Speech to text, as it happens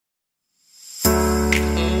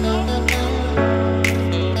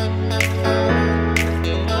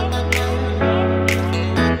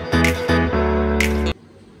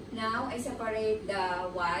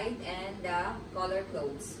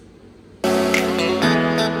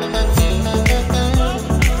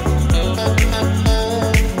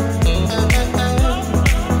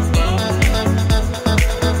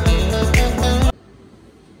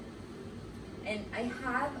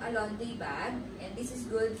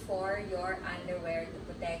for your underwear to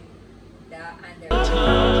protect the underwear.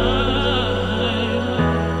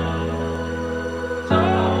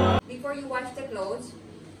 Before you wash the clothes,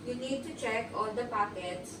 you need to check all the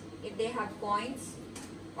pockets if they have points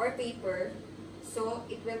or paper so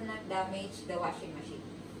it will not damage the washing machine.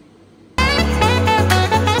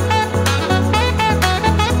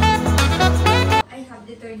 I have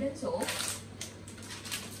detergent soap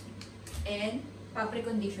and fabric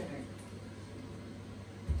conditioner.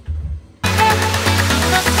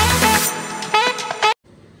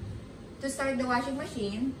 To start the washing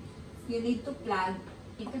machine, you need to plug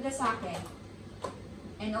into the socket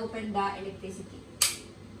and open the electricity.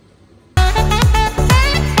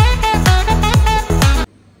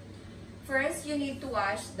 First, you need to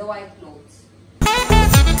wash the white clothes.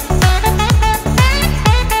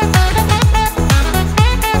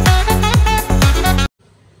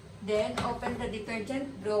 Then, open the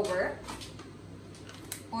detergent drawer.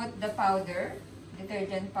 Put the powder,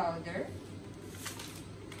 detergent powder,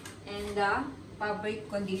 and the fabric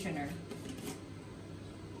conditioner.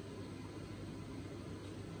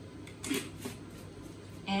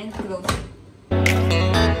 And close it.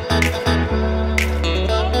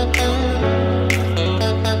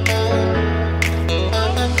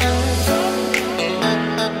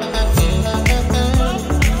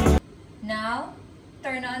 Now,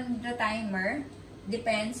 turn on the timer.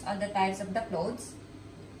 Depends on the types of the clothes.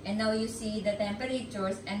 And now you see the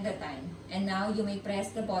temperatures and the time. And now you may press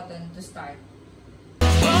the button to start.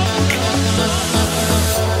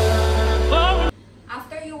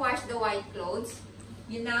 After you wash the white clothes,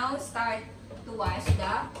 you now start to wash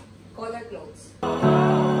the color clothes. For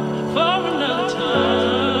another time.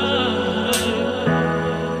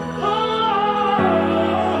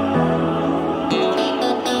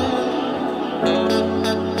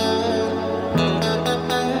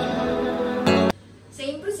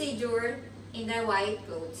 Same procedure in the white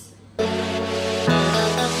clothes.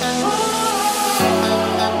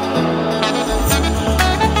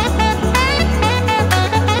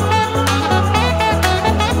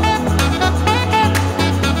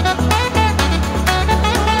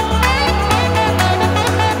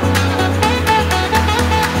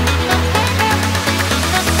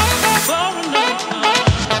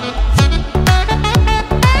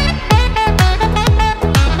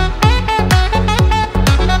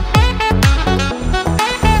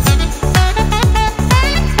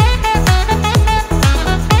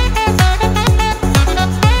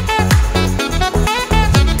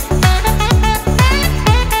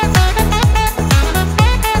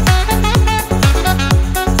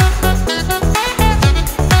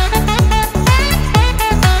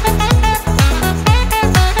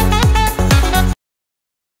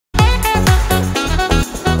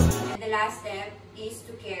 Last step is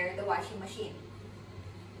to care the washing machine.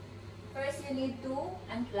 First, you need to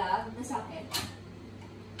unplug the socket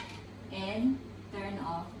and turn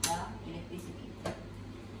off the electricity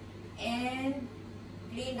and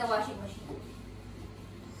clean the washing machine.